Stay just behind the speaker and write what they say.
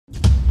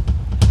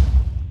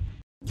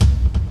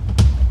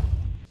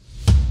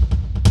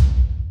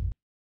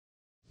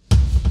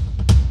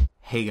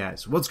Hey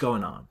guys, what's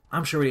going on?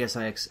 I'm Shorty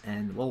SIX,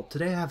 and well,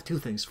 today I have two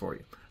things for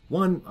you.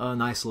 One, a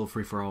nice little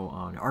free-for-all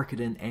on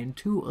Arkaden, and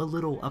two, a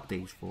little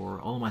update for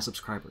all my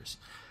subscribers.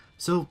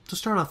 So, to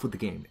start off with the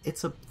game,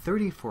 it's a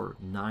 30 for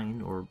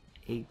 9 or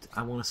 8,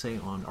 I want to say,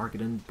 on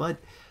Arkaden, but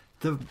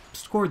the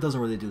score doesn't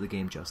really do the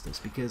game justice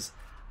because,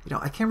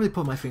 I can't really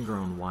put my finger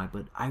on why,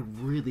 but I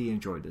really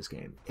enjoyed this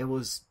game. It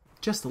was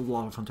just a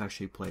lot of fun to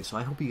actually play, so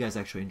I hope you guys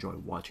actually enjoy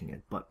watching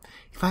it. But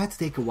if I had to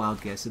take a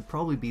wild guess, it'd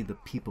probably be the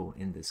people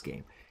in this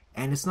game.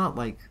 And it's not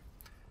like,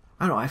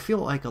 I don't know, I feel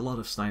like a lot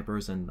of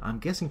snipers, and I'm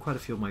guessing quite a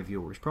few of my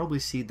viewers, probably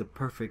see the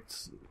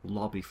perfect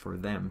lobby for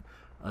them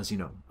as,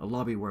 a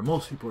lobby where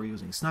most people are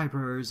using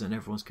snipers, and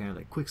everyone's kind of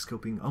like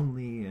quickscoping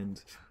only,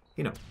 and,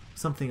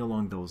 something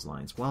along those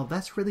lines. Well,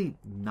 that's really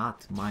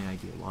not my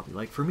ideal lobby.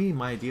 Like, for me,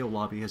 my ideal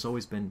lobby has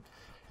always been,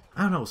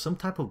 I don't know, some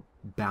type of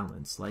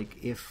balance. Like,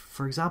 if,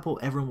 for example,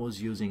 everyone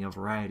was using a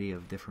variety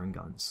of different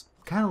guns.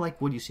 Kind of like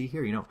what you see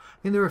here, I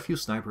mean, there are a few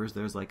snipers.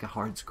 There's like a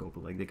hard scope,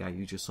 like the guy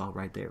you just saw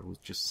right there, who's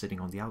just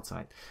sitting on the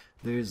outside.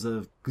 There's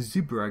a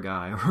zebra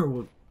guy,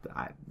 or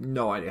I have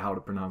no idea how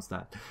to pronounce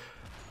that,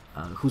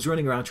 who's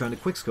running around trying to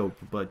quickscope,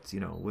 but,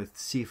 with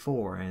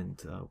C4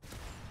 and,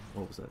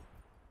 what was that?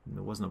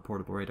 It wasn't a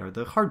portable radar,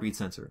 the heartbeat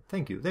sensor.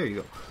 Thank you, there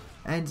you go.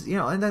 And,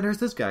 and then there's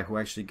this guy who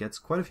actually gets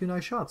quite a few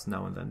nice shots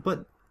now and then.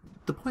 But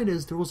the point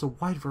is, there was a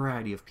wide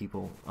variety of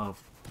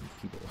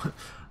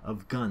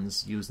of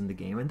guns used in the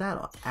game, and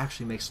that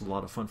actually makes a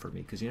lot of fun for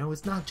me, because,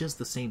 it's not just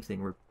the same thing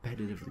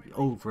repetitively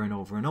over and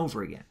over and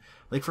over again.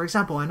 Like, for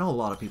example, I know a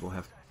lot of people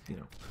have,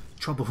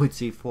 trouble with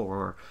C4,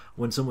 or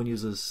when someone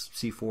uses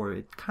C4,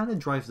 it kind of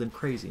drives them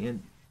crazy,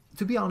 and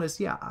to be honest,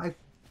 yeah, I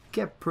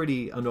get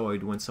pretty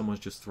annoyed when someone's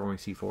just throwing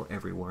C4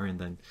 everywhere, and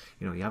then,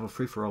 you have a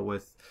free-for-all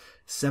with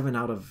 7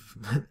 out of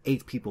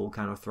 8 people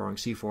kind of throwing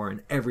C4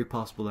 in every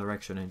possible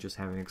direction and just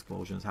having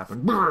explosions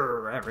happen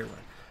everywhere.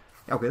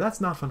 Okay, that's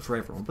not fun for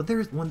everyone, but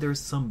when there's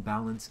some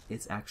balance,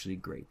 it's actually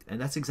great,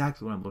 and that's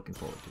exactly what I'm looking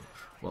forward to.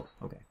 Well,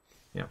 okay,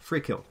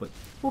 free kill, but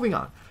moving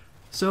on.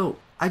 So,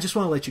 I just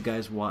want to let you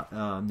guys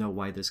know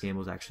why this game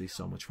was actually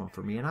so much fun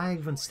for me, and I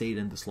even stayed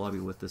in this lobby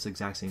with this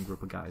exact same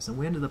group of guys, and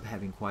we ended up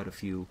having quite a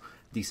few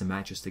decent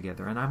matches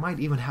together, and I might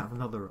even have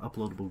another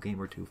uploadable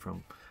game or two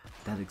from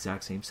that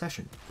exact same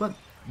session. But,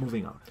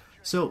 moving on.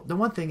 So, the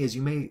one thing is,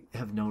 you may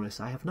have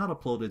noticed I have not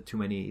uploaded too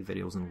many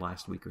videos in the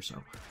last week or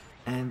so.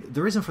 And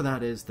the reason for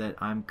that is that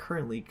I'm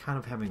currently kind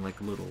of having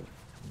like a little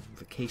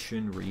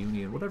vacation,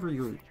 reunion, whatever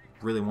you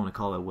really want to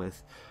call it,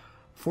 with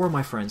 4 of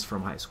my friends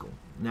from high school.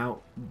 Now,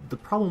 the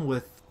problem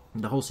with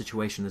the whole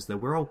situation is that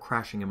we're all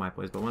crashing in my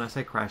place. But when I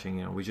say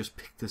crashing, we just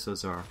picked this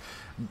as our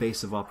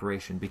base of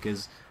operation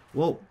because,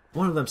 well,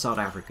 one of them's South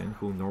African,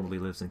 who normally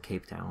lives in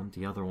Cape Town.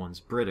 The other one's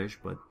British,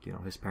 but,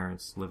 his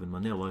parents live in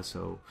Manila,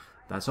 so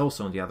that's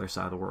also on the other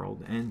side of the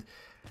world. And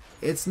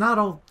it's not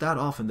all that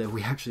often that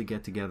we actually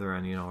get together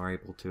and, are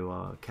able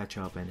to catch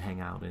up and hang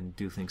out and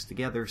do things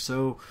together.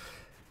 So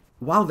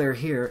while they're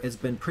here, it's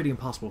been pretty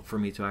impossible for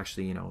me to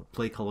actually,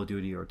 play Call of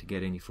Duty or to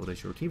get any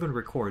footage or to even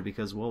record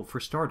because, well, for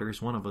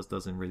starters, one of us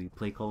doesn't really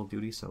play Call of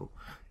Duty, so,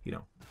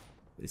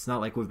 it's not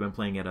like we've been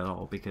playing it at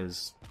all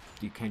because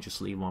you can't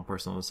just leave one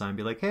person on the side and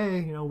be like,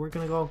 hey, we're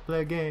gonna go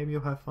play a game,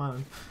 you'll have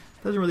fun.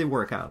 It doesn't really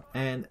work out.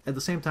 And at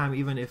the same time,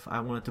 even if I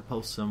wanted to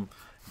post some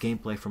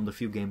gameplay from the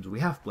few games we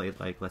have played,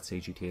 like, let's say,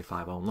 GTA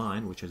 5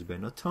 Online, which has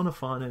been a ton of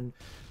fun, and,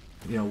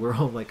 we're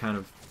all, like,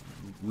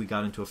 we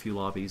got into a few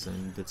lobbies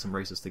and did some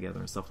races together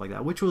and stuff like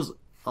that, which was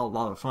a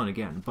lot of fun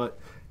again, but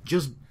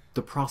just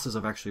the process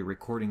of actually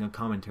recording a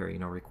commentary,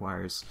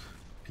 requires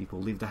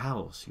people leave the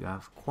house, you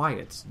have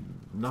quiet,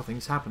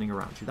 nothing's happening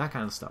around you, that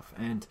kind of stuff.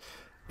 And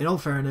in all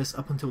fairness,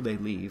 up until they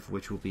leave,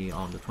 which will be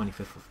on the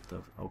 25th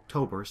of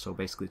October, so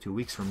basically 2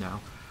 weeks from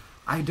now,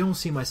 I don't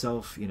see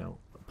myself,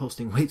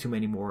 posting way too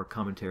many more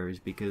commentaries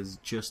because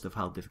just of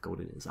how difficult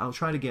it is. I'll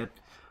try to get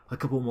a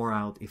couple more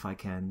out if I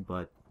can,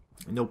 but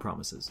no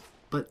promises.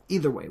 But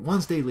either way,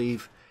 once they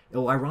leave, it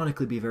will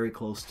ironically be very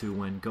close to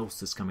when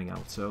Ghost is coming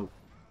out, so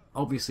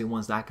obviously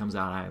once that comes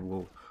out, I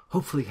will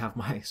hopefully have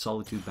my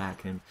solitude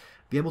back and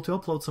be able to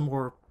upload some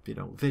more,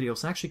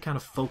 videos and actually kind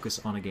of focus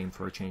on a game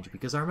for a change,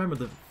 because I remember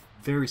the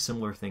very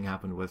similar thing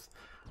happened with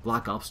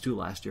Black Ops 2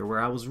 last year, where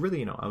I was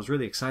really, I was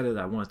really excited.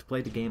 I wanted to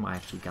play the game. I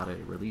actually got a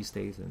release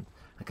date, and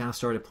I kind of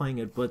started playing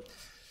it, but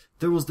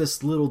there was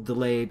this little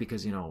delay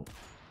because,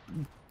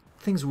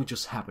 things were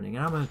just happening,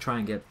 and I'm going to try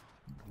and get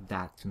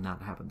that to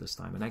not happen this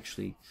time, and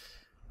actually,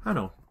 I don't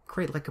know,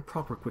 create like a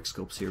proper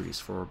quickscope series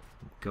for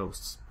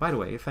Ghosts. By the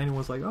way, if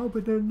anyone's like, oh,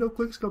 but there's no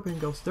quickscoping in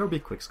Ghosts, there'll be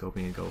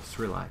quickscoping in Ghosts,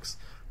 relax.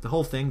 The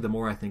whole thing, the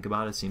more I think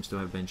about it, seems to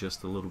have been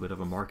just a little bit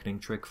of a marketing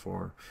trick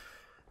for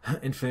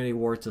Infinity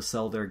Ward to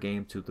sell their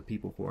game to the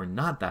people who are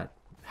not that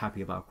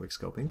happy about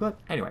quickscoping. But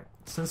anyway,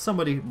 since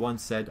somebody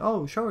once said,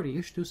 oh, Shorty,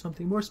 you should do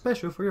something more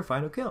special for your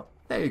final kill.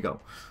 There you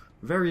go.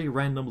 Very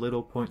random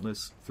little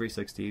pointless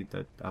 360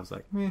 that I was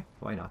like,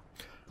 why not?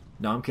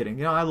 No, I'm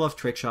kidding. I love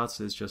trick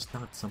shots. It's just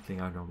not something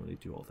I normally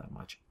do all that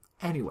much.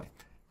 Anyway,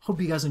 hope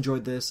you guys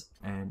enjoyed this,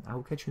 and I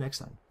will catch you next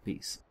time.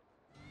 Peace.